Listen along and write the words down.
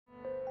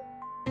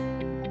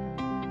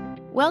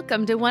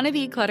Welcome to Wanna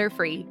Be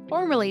Clutter-Free,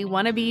 formerly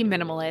Wanna Be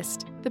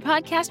Minimalist, the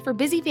podcast for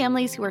busy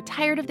families who are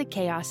tired of the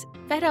chaos,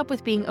 fed up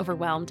with being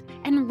overwhelmed,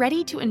 and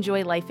ready to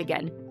enjoy life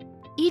again.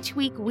 Each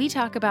week, we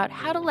talk about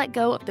how to let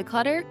go of the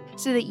clutter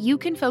so that you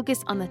can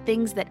focus on the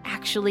things that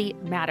actually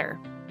matter.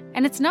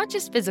 And it's not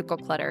just physical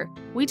clutter.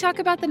 We talk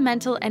about the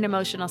mental and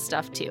emotional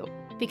stuff too,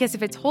 because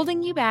if it's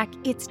holding you back,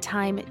 it's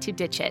time to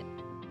ditch it.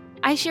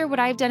 I share what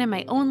I've done in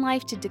my own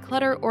life to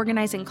declutter,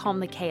 organize, and calm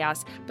the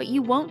chaos, but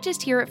you won't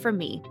just hear it from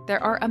me.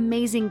 There are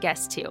amazing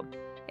guests too.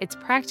 It's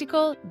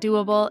practical,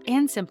 doable,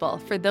 and simple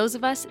for those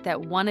of us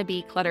that want to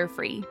be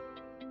clutter-free.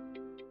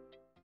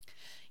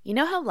 You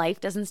know how life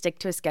doesn't stick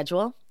to a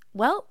schedule?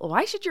 Well,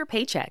 why should your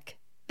paycheck?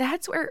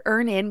 That's where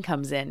EarnIn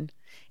comes in.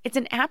 It's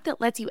an app that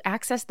lets you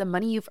access the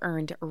money you've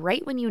earned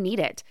right when you need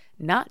it,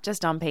 not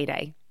just on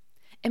payday.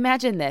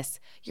 Imagine this.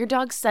 Your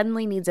dog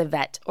suddenly needs a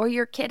vet, or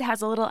your kid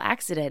has a little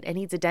accident and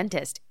needs a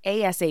dentist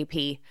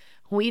ASAP.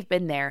 We've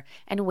been there,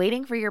 and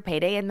waiting for your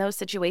payday in those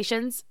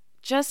situations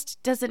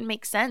just doesn't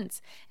make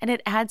sense, and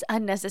it adds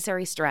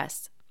unnecessary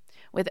stress.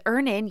 With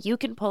EarnIn, you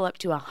can pull up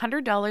to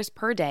 $100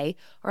 per day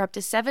or up to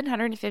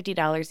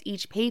 $750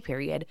 each pay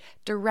period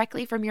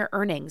directly from your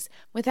earnings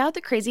without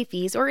the crazy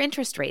fees or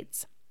interest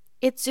rates.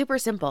 It's super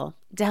simple.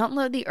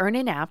 Download the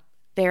EarnIn app,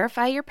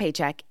 verify your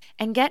paycheck,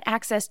 and get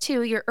access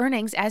to your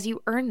earnings as you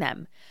earn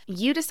them.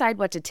 You decide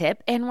what to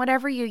tip, and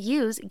whatever you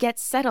use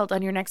gets settled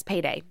on your next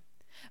payday.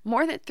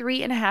 More than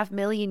 3.5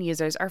 million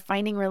users are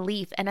finding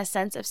relief and a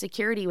sense of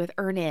security with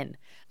EarnIn,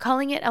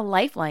 calling it a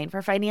lifeline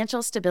for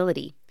financial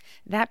stability.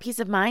 That peace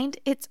of mind,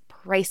 it's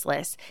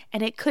priceless,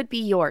 and it could be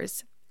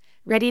yours.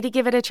 Ready to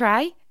give it a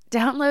try?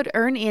 Download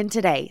EarnIn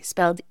today,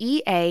 spelled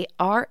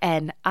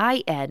EARNIN,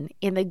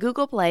 in the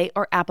Google Play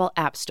or Apple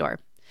App Store.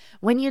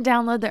 When you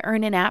download the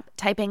EarnIn app,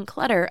 type in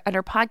clutter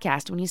under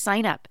podcast when you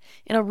sign up.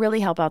 It'll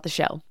really help out the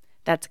show.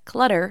 That's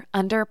clutter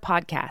under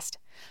podcast.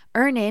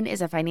 EarnIn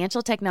is a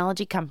financial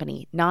technology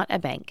company, not a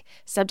bank.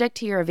 Subject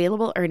to your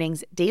available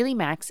earnings, daily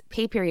max,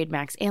 pay period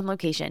max, and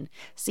location.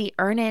 See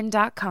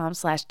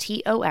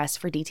earnin.com/TOS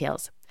for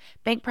details.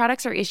 Bank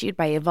products are issued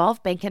by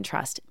Evolve Bank and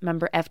Trust,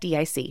 member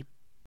FDIC.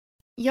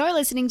 You're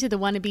listening to the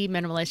Wanna Be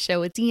Minimalist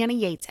Show with Deanna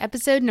Yates,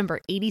 episode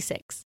number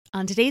 86.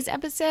 On today's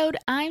episode,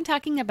 I'm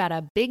talking about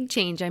a big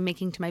change I'm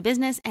making to my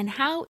business and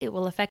how it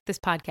will affect this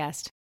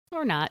podcast.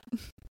 Or not.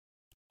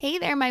 Hey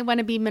there, my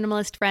Wanna Be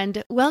Minimalist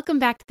friend. Welcome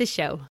back to the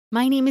show.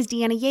 My name is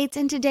Deanna Yates,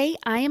 and today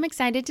I am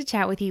excited to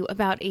chat with you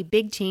about a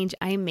big change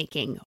I am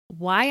making,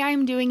 why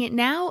I'm doing it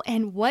now,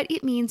 and what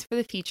it means for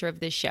the future of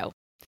this show.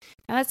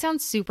 Now that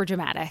sounds super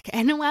dramatic,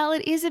 and while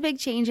it is a big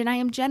change and I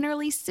am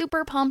generally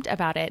super pumped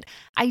about it,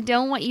 I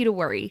don't want you to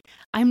worry.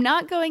 I'm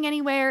not going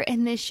anywhere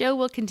and this show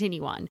will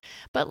continue on.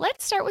 But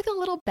let's start with a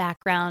little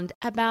background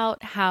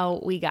about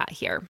how we got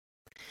here.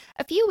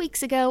 A few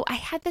weeks ago, I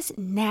had this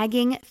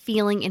nagging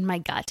feeling in my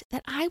gut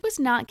that I was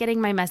not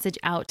getting my message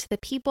out to the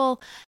people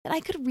that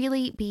I could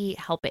really be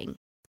helping.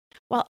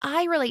 While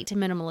I relate to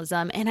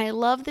minimalism and I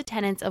love the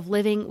tenets of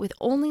living with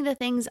only the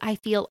things I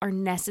feel are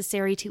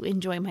necessary to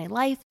enjoy my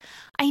life,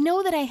 I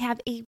know that I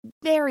have a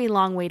very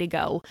long way to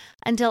go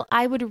until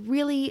I would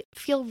really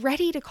feel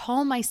ready to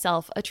call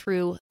myself a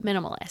true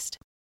minimalist.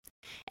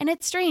 And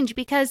it's strange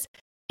because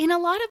in a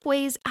lot of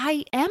ways,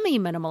 I am a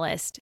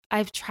minimalist.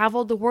 I've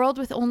traveled the world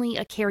with only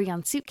a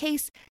carry-on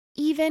suitcase,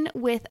 even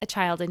with a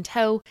child in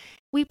tow.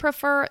 We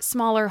prefer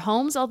smaller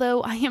homes,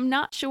 although I am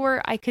not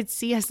sure I could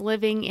see us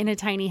living in a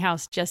tiny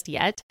house just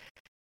yet.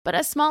 But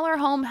a smaller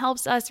home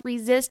helps us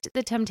resist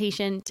the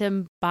temptation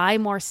to buy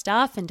more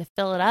stuff and to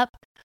fill it up.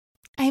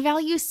 I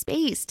value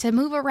space to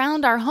move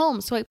around our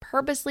home, so I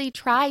purposely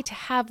try to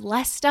have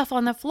less stuff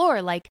on the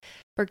floor, like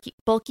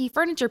bulky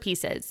furniture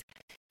pieces.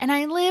 And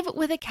I live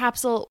with a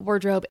capsule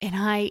wardrobe, and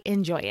I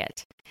enjoy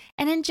it.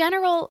 And in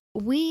general,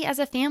 we as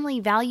a family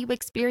value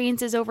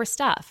experiences over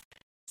stuff.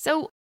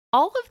 So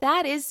all of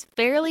that is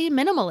fairly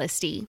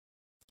minimalisty.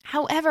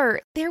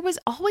 However, there was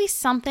always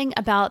something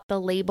about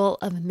the label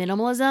of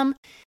minimalism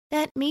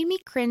that made me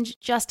cringe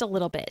just a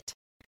little bit.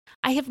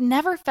 I have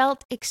never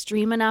felt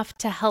extreme enough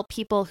to help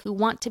people who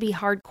want to be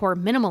hardcore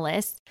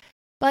minimalists,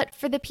 but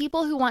for the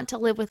people who want to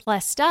live with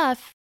less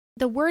stuff,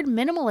 the word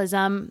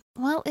minimalism,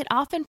 well, it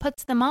often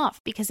puts them off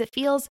because it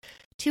feels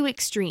too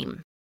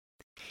extreme.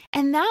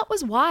 And that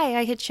was why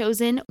I had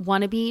chosen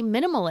Wanna Be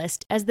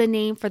Minimalist as the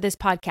name for this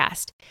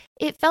podcast.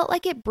 It felt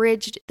like it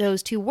bridged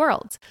those two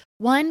worlds,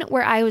 one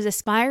where I was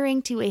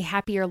aspiring to a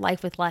happier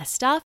life with less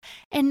stuff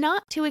and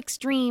not too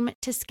extreme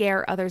to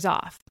scare others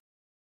off.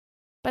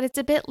 But it's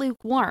a bit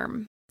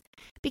lukewarm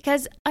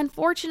because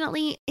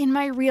unfortunately in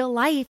my real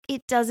life,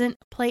 it doesn't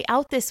play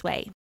out this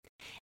way.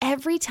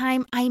 Every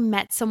time I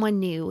met someone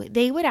new,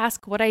 they would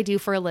ask what I do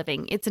for a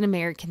living. It's an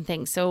American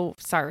thing, so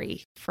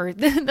sorry for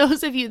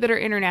those of you that are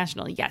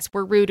international. Yes,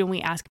 we're rude and we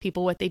ask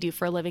people what they do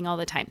for a living all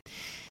the time.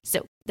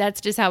 So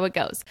that's just how it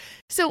goes.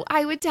 So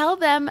I would tell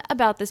them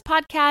about this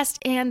podcast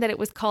and that it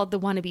was called the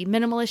Wanna Be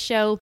Minimalist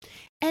Show.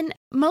 And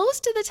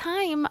most of the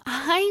time,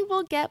 I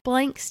will get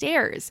blank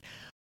stares.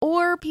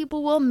 Or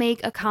people will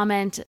make a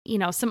comment,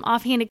 some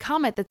offhanded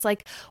comment that's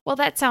like, well,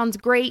 that sounds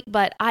great,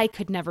 but I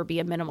could never be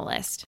a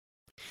minimalist.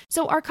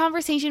 So our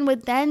conversation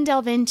would then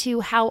delve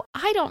into how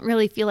I don't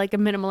really feel like a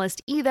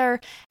minimalist either,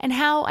 and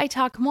how I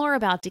talk more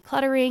about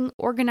decluttering,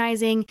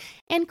 organizing,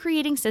 and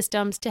creating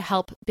systems to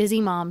help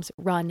busy moms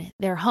run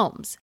their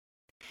homes.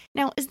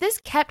 Now, as this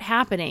kept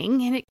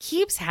happening, and it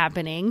keeps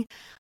happening,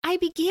 I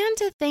began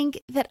to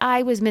think that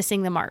I was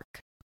missing the mark.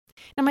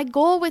 Now, my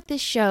goal with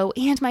this show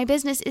and my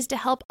business is to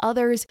help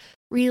others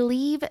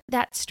relieve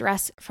that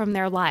stress from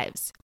their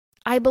lives.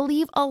 I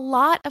believe a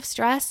lot of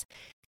stress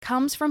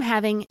comes from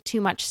having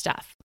too much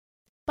stuff.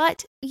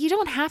 But you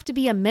don't have to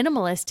be a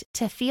minimalist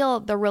to feel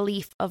the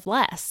relief of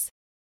less.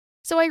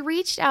 So I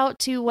reached out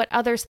to what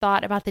others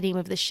thought about the name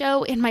of the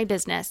show and my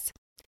business.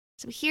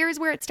 So here's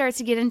where it starts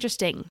to get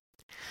interesting.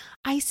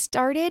 I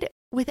started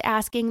with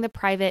asking the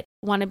private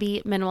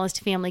Wannabe Minimalist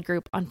family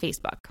group on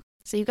Facebook.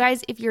 So you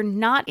guys, if you're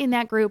not in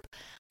that group,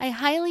 I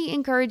highly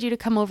encourage you to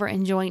come over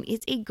and join.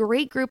 It's a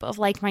great group of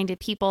like-minded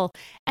people,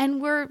 and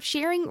we're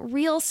sharing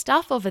real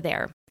stuff over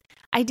there.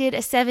 I did a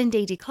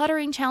 7-day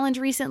decluttering challenge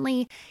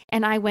recently,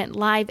 and I went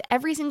live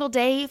every single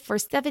day for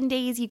 7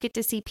 days. You get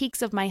to see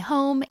peeks of my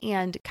home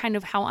and kind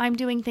of how I'm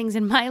doing things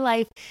in my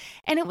life,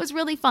 and it was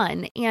really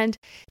fun. And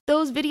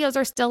those videos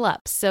are still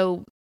up,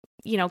 so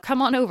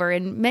come on over.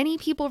 And many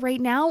people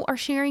right now are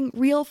sharing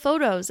real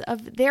photos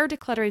of their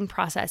decluttering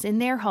process in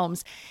their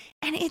homes.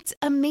 And it's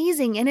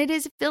amazing. And it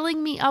is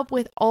filling me up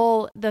with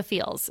all the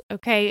feels.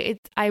 Okay.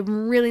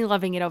 I'm really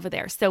loving it over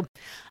there. So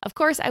of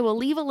course I will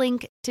leave a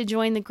link to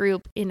join the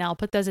group and I'll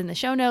put those in the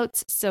show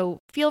notes. So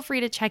feel free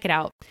to check it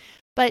out.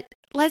 But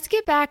let's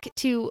get back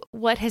to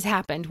what has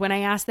happened when I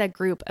asked that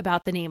group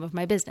about the name of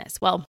my business.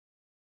 Well,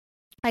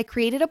 I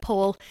created a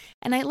poll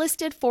and I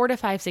listed 4 to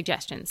 5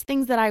 suggestions,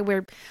 things that I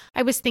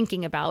was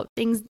thinking about,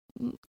 things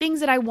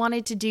that I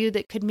wanted to do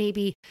that could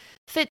maybe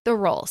fit the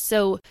role.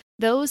 So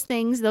those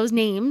things, those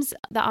names,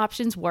 the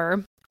options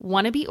were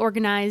want to be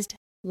organized,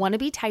 want to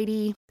be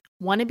tidy,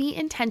 want to be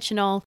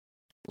intentional,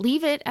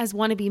 leave it as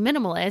want to be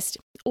minimalist,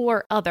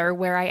 or other,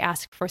 where I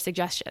asked for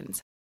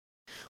suggestions.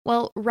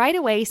 Well, right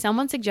away,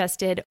 someone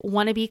suggested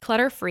want to be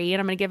clutter-free, and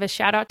I'm going to give a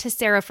shout out to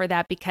Sarah for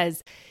that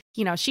because,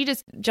 she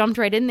just jumped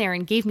right in there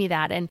and gave me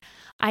that, and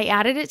I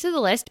added it to the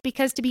list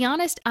because, to be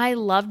honest, I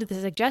loved the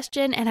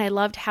suggestion, and I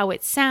loved how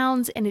it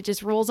sounds, and it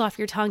just rolls off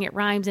your tongue, it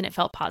rhymes, and it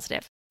felt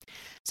positive.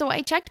 So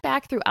I checked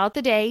back throughout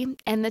the day,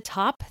 and the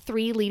top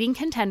 3 leading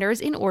contenders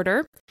in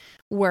order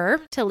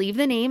were to leave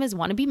the name as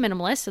Wanna Be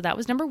Minimalist, so that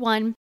was number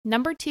 1.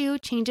 Number 2,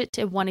 change it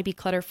to Wanna Be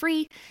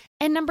Clutter-Free.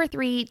 And number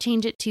 3,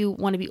 change it to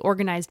Wanna Be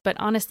Organized, but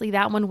honestly,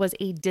 that one was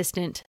a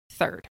distant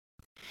third.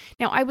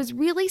 Now, I was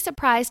really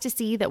surprised to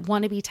see that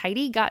Wanna Be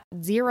Tidy got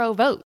 0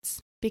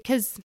 votes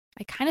because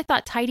I kind of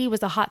thought tidy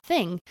was a hot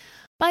thing,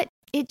 but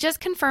it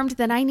just confirmed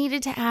that I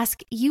needed to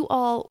ask you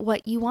all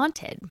what you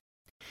wanted.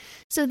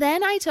 So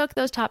then I took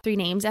those top 3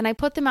 names and I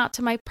put them out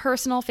to my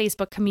personal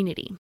Facebook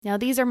community. Now,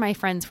 these are my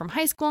friends from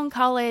high school and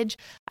college.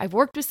 I've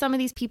worked with some of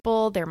these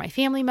people. They're my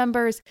family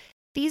members.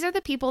 These are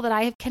the people that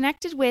I have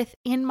connected with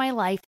in my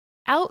life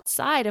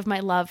outside of my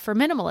love for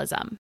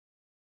minimalism.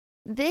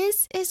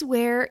 This is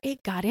where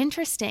it got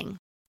interesting.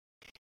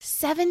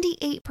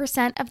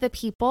 78% of the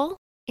people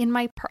on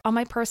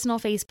my personal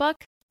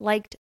Facebook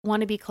liked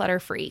Wanna Be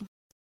Clutter-Free.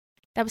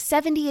 That was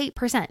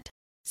 78%.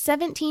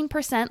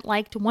 17%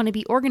 liked Wanna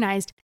Be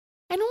Organized,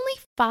 and only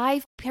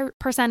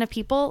 5% of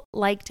people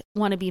liked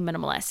Wanna Be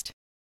Minimalist.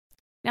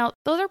 Now,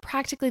 those are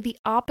practically the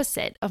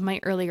opposite of my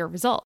earlier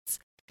results.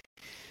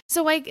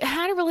 So I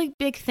had a really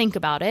big think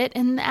about it,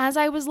 and as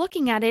I was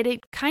looking at it,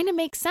 it kind of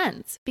makes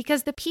sense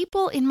because the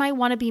people in my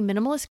Wanna Be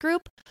Minimalist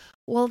group,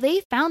 well,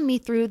 they found me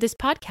through this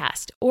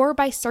podcast or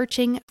by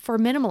searching for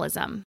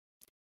minimalism.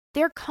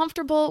 They're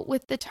comfortable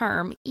with the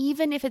term,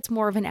 even if it's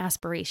more of an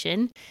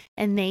aspiration,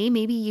 and they,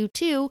 maybe you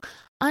too,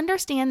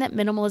 understand that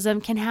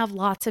minimalism can have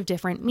lots of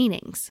different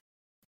meanings.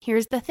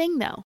 Here's the thing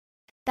though,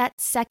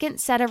 that second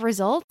set of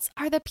results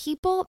are the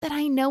people that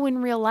I know in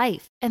real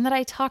life and that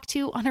I talk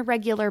to on a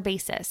regular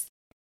basis,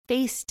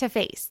 face to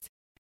face.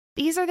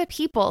 These are the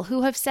people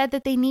who have said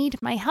that they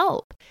need my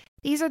help.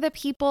 These are the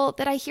people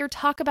that I hear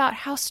talk about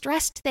how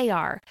stressed they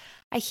are.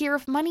 I hear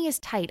if money is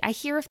tight. I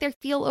hear if they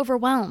feel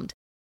overwhelmed.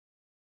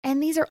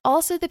 And these are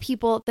also the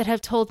people that have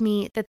told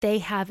me that they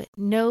have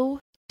no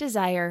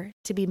desire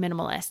to be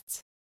minimalists.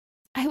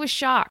 I was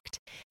shocked.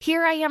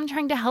 Here I am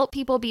trying to help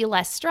people be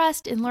less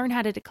stressed and learn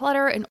how to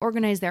declutter and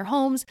organize their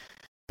homes,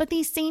 but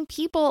these same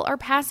people are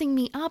passing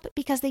me up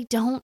because they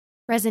don't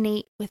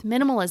resonate with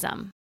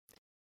minimalism.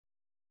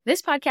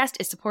 This podcast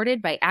is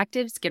supported by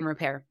Active Skin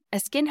Repair, a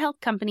skin health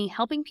company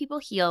helping people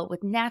heal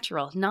with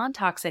natural,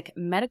 non-toxic,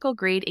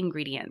 medical-grade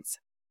ingredients.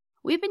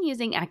 We've been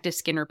using Active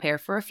Skin Repair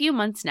for a few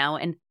months now,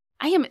 and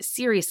I am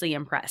seriously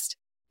impressed.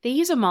 They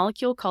use a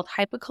molecule called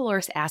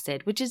hypochlorous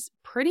acid, which is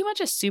pretty much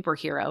a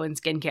superhero in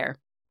skincare.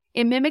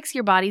 It mimics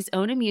your body's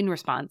own immune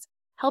response,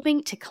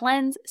 helping to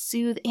cleanse,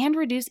 soothe, and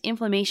reduce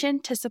inflammation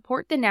to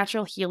support the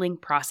natural healing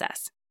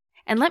process.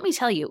 And let me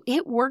tell you,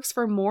 it works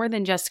for more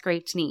than just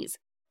scraped knees.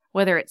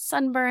 Whether it's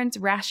sunburns,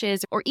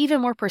 rashes, or even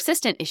more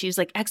persistent issues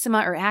like eczema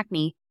or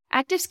acne,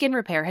 Active Skin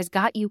Repair has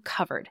got you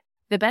covered.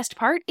 The best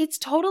part? It's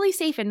totally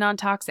safe and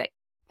non-toxic.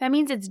 That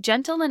means it's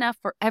gentle enough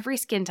for every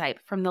skin type,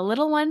 from the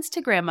little ones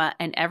to grandma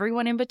and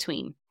everyone in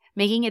between,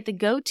 making it the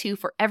go-to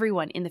for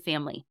everyone in the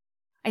family.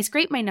 I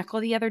scraped my knuckle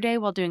the other day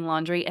while doing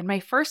laundry, and my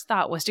first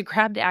thought was to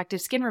grab the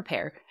Active Skin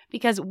Repair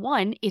because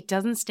 1, it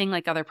doesn't sting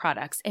like other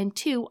products, and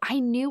 2,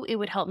 I knew it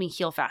would help me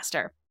heal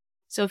faster.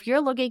 So if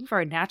you're looking for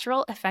a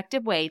natural,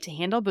 effective way to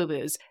handle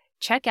boo-boos,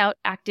 check out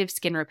Active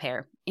Skin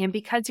Repair. And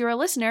because you're a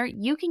listener,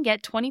 you can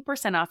get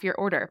 20% off your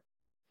order.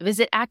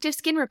 Visit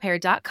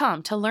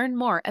ActiveSkinRepair.com to learn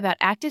more about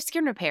Active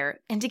Skin Repair,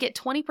 and to get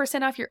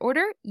 20% off your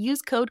order,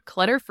 use code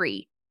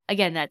CLUTTERFREE.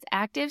 Again, that's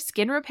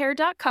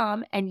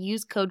ActiveSkinRepair.com and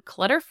use code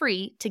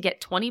CLUTTERFREE to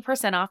get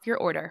 20% off your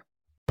order.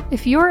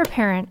 If you're a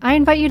parent, I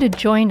invite you to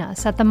join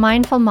us at the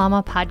Mindful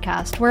Mama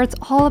podcast, where it's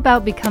all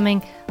about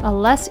becoming a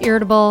less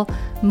irritable,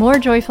 more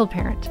joyful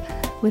parent.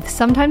 With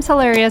sometimes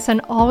hilarious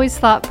and always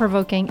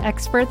thought-provoking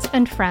experts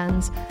and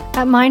friends,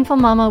 at Mindful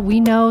Mama, we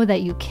know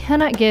that you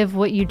cannot give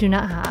what you do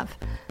not have.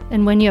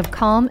 And when you have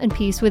calm and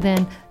peace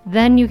within,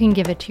 then you can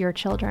give it to your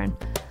children.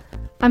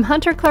 I'm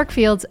Hunter Clark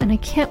Fields, and I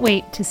can't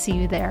wait to see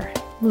you there.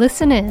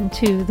 Listen in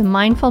to the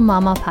Mindful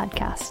Mama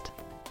podcast.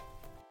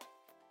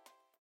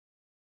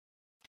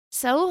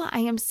 So I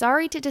am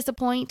sorry to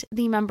disappoint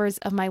the members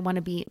of my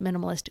Wannabe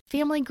Minimalist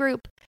family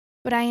group,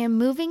 but I am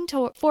moving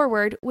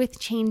forward with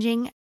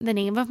changing the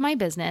name of my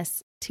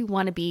business to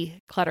Wannabe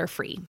Clutter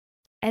Free.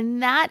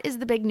 And that is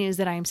the big news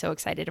that I am so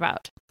excited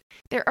about.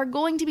 There are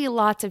going to be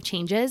lots of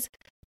changes,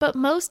 but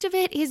most of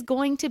it is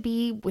going to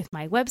be with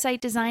my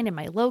website design and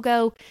my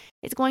logo.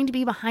 It's going to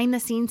be behind the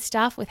scenes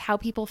stuff with how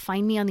people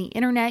find me on the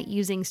internet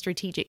using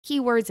strategic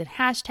keywords and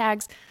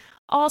hashtags,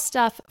 all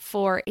stuff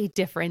for a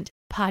different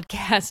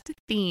podcast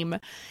theme.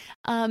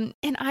 And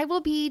I will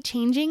be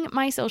changing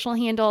my social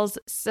handles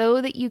so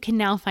that you can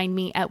now find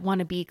me at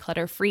Wannabe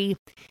Clutter Free.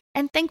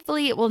 And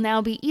thankfully, it will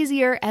now be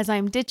easier as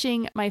I'm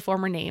ditching my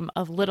former name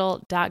of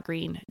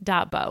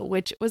little.green.bow,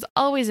 which was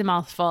always a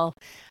mouthful,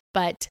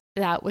 but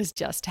that was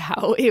just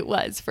how it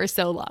was for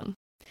so long.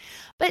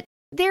 But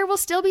there will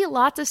still be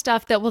lots of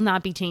stuff that will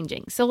not be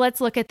changing. So let's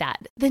look at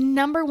that. The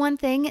number one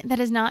thing that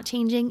is not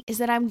changing is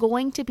that I'm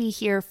going to be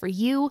here for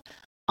you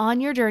on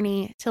your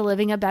journey to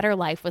living a better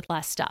life with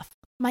less stuff.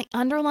 My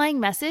underlying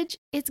message,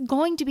 it's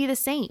going to be the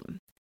same.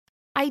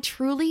 I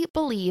truly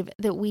believe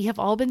that we have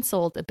all been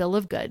sold a bill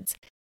of goods,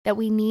 that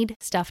we need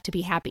stuff to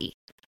be happy.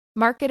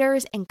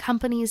 Marketers and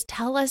companies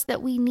tell us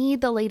that we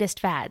need the latest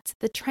fads,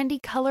 the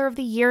trendy color of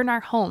the year in our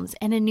homes,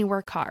 and a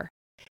newer car.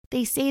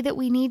 They say that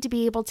we need to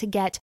be able to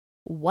get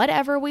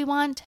whatever we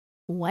want,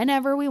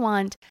 whenever we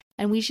want,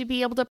 and we should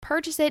be able to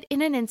purchase it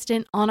in an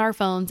instant on our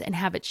phones and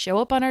have it show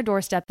up on our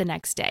doorstep the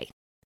next day.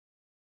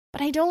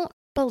 But I don't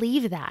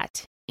believe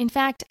that. In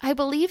fact, I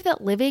believe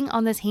that living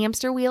on this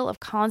hamster wheel of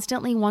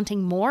constantly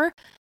wanting more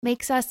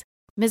makes us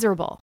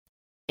miserable.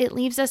 It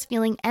leaves us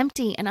feeling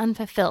empty and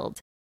unfulfilled.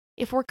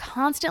 If we're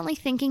constantly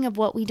thinking of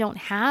what we don't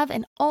have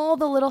and all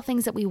the little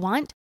things that we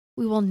want,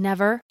 we will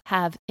never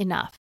have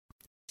enough.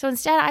 So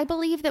instead, I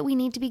believe that we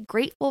need to be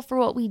grateful for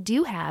what we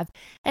do have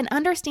and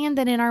understand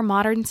that in our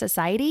modern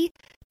society,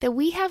 that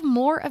we have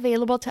more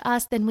available to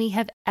us than we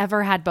have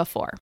ever had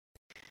before.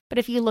 But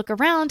if you look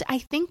around, I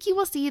think you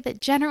will see that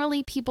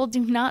generally people do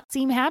not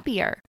seem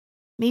happier.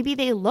 Maybe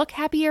they look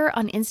happier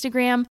on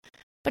Instagram,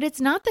 but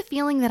it's not the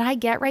feeling that I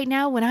get right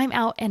now when I'm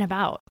out and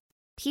about.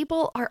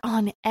 People are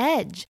on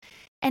edge,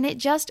 and it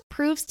just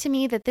proves to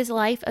me that this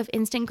life of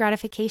instant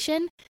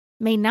gratification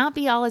may not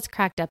be all it's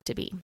cracked up to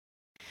be.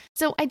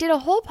 So I did a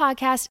whole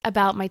podcast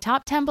about my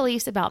top 10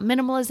 beliefs about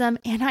minimalism,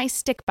 and I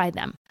stick by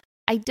them.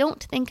 I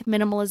don't think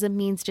minimalism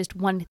means just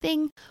one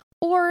thing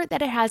or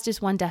that it has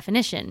just one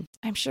definition.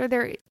 I'm sure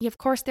there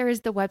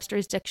is the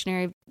Webster's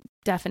Dictionary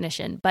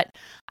definition, but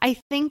I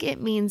think it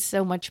means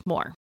so much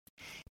more.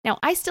 Now,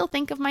 I still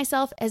think of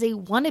myself as a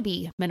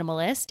wannabe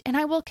minimalist, and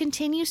I will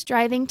continue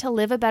striving to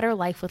live a better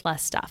life with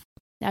less stuff.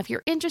 Now, if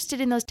you're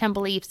interested in those 10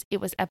 beliefs, it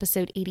was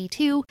episode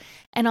 82,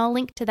 and I'll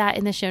link to that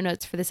in the show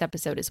notes for this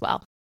episode as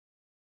well.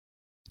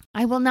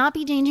 I will not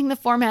be changing the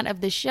format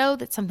of the show.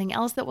 That's something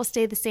else that will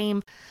stay the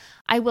same.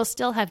 I will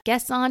still have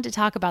guests on to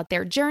talk about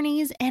their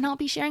journeys, and I'll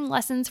be sharing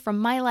lessons from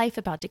my life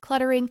about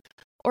decluttering,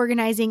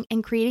 organizing,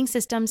 and creating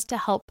systems to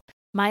help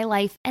my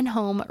life and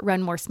home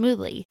run more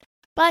smoothly.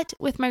 But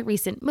with my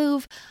recent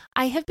move,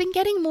 I have been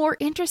getting more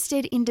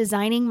interested in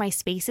designing my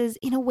spaces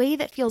in a way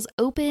that feels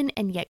open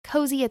and yet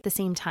cozy at the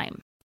same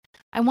time.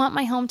 I want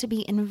my home to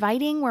be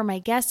inviting where my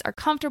guests are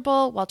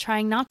comfortable while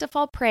trying not to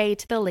fall prey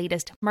to the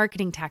latest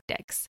marketing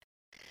tactics.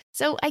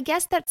 So I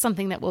guess that's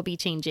something that will be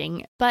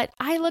changing, but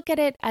I look at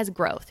it as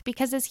growth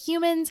because as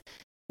humans,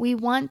 we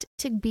want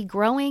to be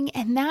growing,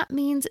 and that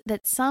means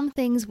that some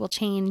things will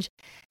change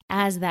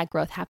as that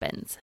growth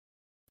happens.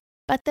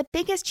 But the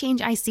biggest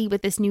change I see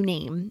with this new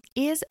name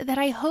is that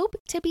I hope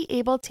to be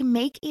able to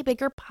make a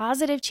bigger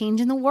positive change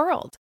in the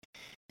world.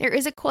 There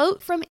is a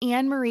quote from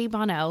Anne Marie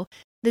Bonneau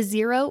the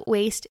Zero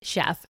Waste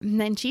Chef. And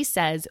then she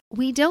says,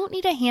 we don't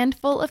need a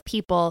handful of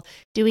people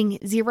doing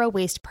zero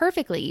waste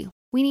perfectly.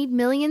 We need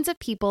millions of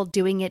people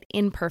doing it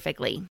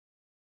imperfectly.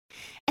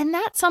 And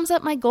that sums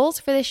up my goals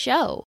for this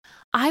show.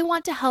 I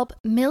want to help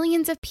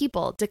millions of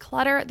people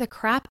declutter the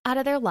crap out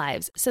of their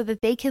lives so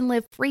that they can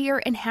live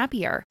freer and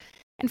happier.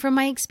 And from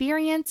my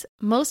experience,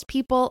 most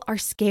people are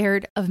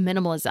scared of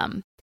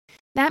minimalism.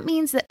 That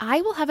means that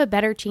I will have a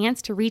better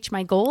chance to reach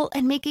my goal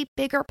and make a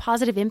bigger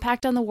positive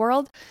impact on the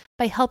world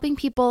by helping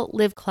people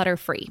live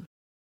clutter-free.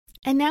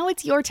 And now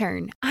it's your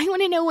turn. I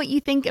want to know what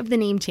you think of the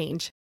name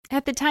change.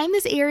 At the time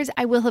this airs,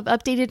 I will have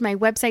updated my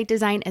website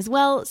design as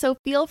well, so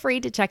feel free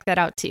to check that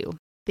out too.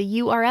 The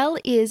URL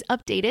is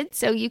updated,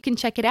 so you can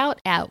check it out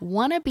at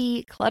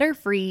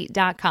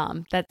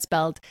wannabeclutterfree.com. That's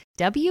spelled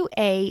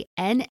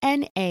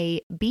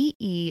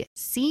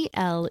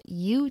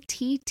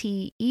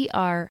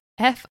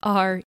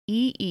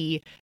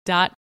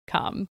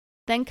WANNABECLUTTERFREE.com.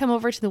 Then come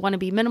over to the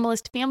Wannabe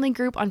Minimalist family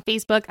group on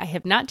Facebook. I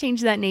have not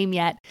changed that name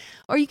yet.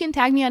 Or you can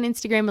tag me on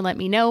Instagram and let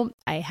me know.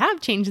 I have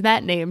changed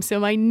that name. So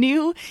my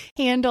new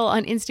handle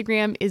on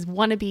Instagram is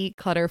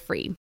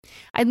WannabeClutterFree.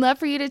 I'd love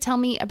for you to tell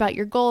me about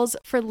your goals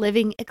for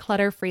living a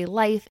clutter-free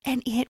life,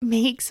 and it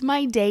makes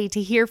my day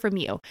to hear from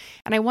you.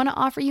 And I want to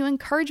offer you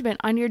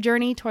encouragement on your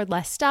journey toward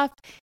less stuff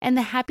and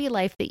the happy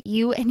life that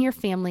you and your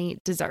family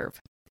deserve.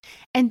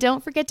 And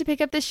don't forget to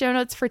pick up the show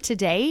notes for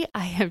today. I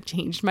have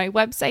changed my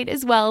website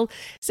as well.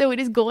 So it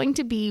is going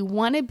to be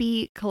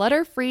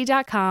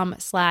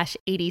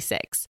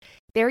wannabeclutterfree.com/86.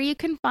 There you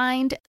can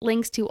find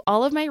links to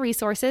all of my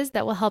resources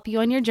that will help you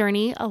on your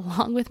journey,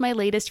 along with my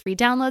latest free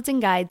downloads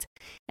and guides.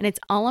 And it's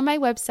all on my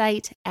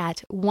website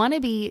at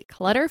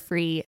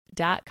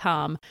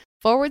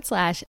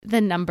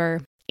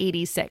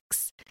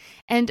wannabeclutterfree.com/86.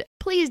 And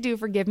please do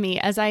forgive me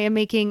as I am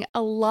making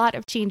a lot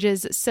of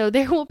changes, so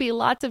there will be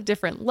lots of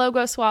different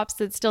logo swaps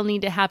that still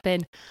need to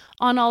happen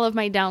on all of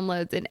my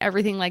downloads and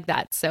everything like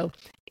that. So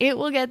it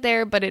will get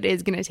there, but it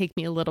is going to take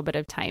me a little bit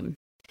of time.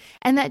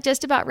 And that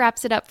just about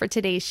wraps it up for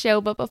today's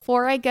show. But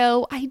before I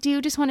go, I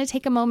do just want to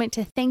take a moment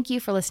to thank you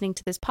for listening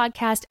to this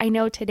podcast. I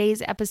know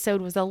today's episode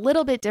was a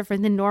little bit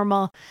different than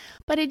normal,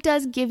 but it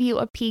does give you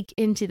a peek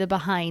into the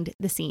behind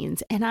the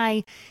scenes. And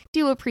I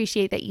do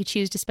appreciate that you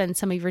choose to spend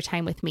some of your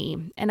time with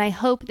me. And I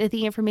hope that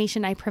the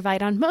information I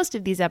provide on most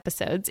of these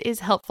episodes is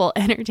helpful,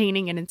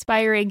 entertaining, and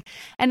inspiring.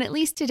 And at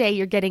least today,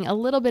 you're getting a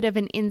little bit of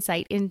an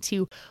insight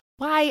into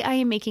why I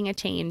am making a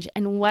change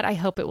and what I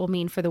hope it will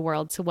mean for the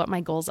world. So what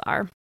my goals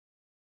are.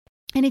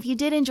 And if you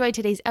did enjoy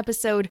today's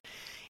episode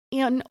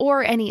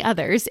or any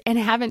others and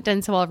haven't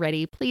done so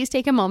already, please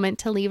take a moment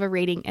to leave a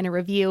rating and a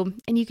review.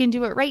 And you can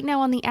do it right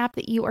now on the app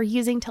that you are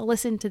using to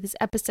listen to this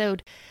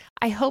episode.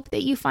 I hope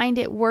that you find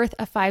it worth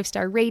a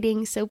 5-star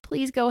rating. So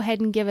please go ahead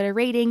and give it a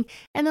rating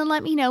and then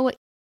let me know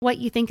what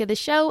you think of the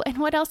show and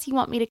what else you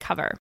want me to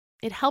cover.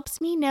 It helps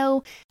me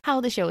know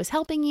how the show is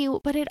helping you,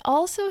 but it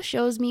also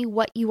shows me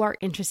what you are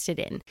interested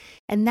in.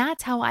 And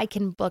that's how I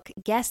can book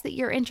guests that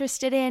you're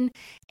interested in,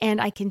 and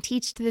I can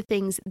teach the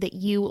things that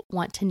you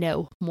want to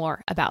know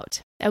more about.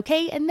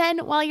 Okay, and then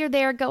while you're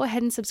there, go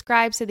ahead and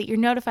subscribe so that you're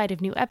notified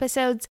of new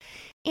episodes,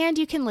 and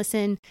you can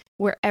listen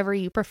wherever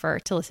you prefer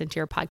to listen to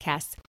your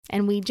podcasts.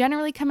 And we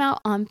generally come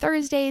out on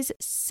Thursdays,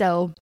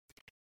 so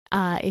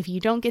if you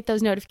don't get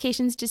those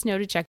notifications, just know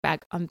to check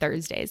back on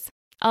Thursdays.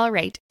 All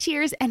right,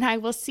 cheers, and I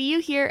will see you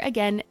here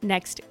again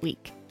next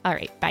week. All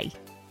right, bye.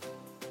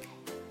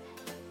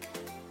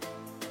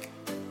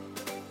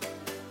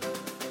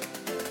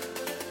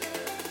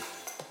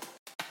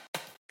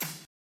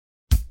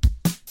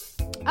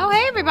 Oh,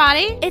 hey,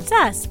 everybody. It's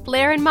us,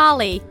 Blair and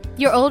Molly,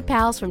 your old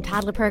pals from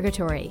Toddler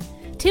Purgatory.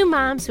 Two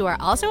moms who are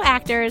also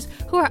actors,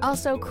 who are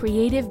also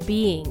creative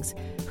beings,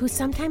 who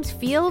sometimes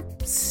feel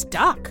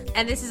stuck.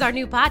 And this is our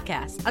new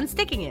podcast,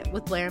 Unsticking It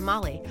with Blair and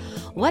Molly.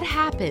 What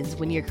happens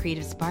when your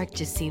creative spark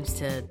just seems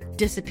to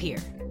disappear?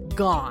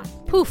 Gone.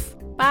 Poof.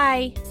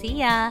 Bye. See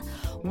ya.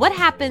 What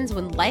happens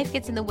when life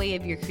gets in the way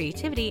of your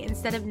creativity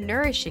instead of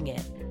nourishing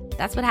it?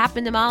 That's what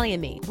happened to Molly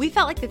and me. We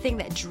felt like the thing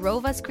that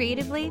drove us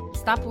creatively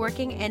stopped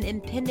working, and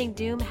impending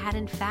doom had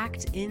in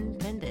fact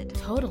impended.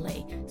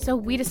 Totally. So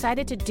we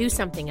decided to do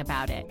something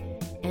about it.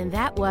 And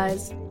that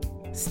was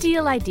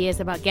steal ideas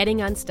about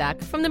getting unstuck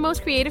from the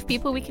most creative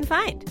people we can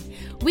find.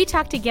 We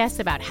talk to guests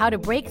about how to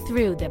break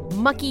through the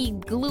mucky,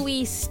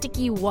 gluey,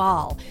 sticky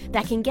wall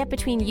that can get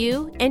between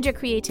you and your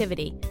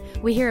creativity.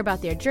 We hear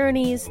about their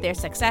journeys, their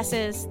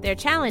successes, their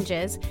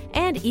challenges,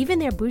 and even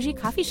their bougie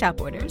coffee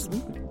shop orders.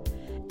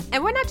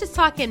 And we're not just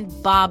talking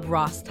Bob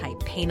Ross type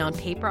paint on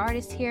paper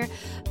artists here,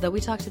 though we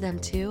talk to them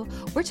too.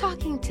 We're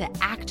talking to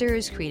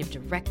actors, creative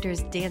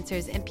directors,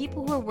 dancers, and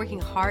people who are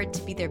working hard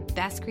to be their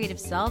best creative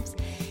selves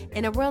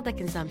in a world that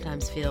can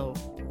sometimes feel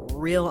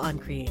real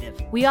uncreative.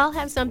 We all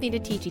have something to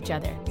teach each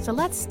other, so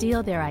let's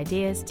steal their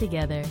ideas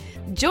together.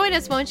 Join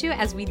us, won't you,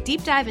 as we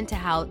deep dive into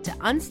how to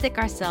unstick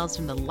ourselves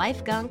from the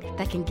life gunk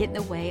that can get in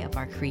the way of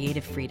our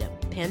creative freedom.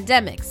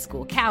 Pandemics,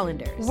 school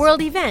calendars,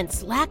 world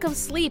events, lack of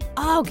sleep.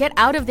 Oh, get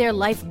out of their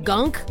life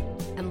gunk.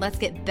 and let's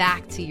get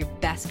back to your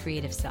best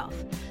creative self.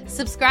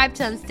 Subscribe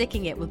to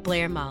Unsticking It with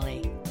Blair and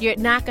Molly. You're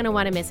not going to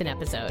want to miss an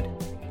episode.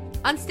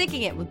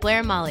 Unsticking It with Blair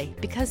and Molly,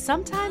 because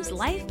sometimes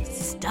life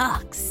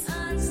sucks.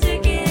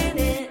 Unsticking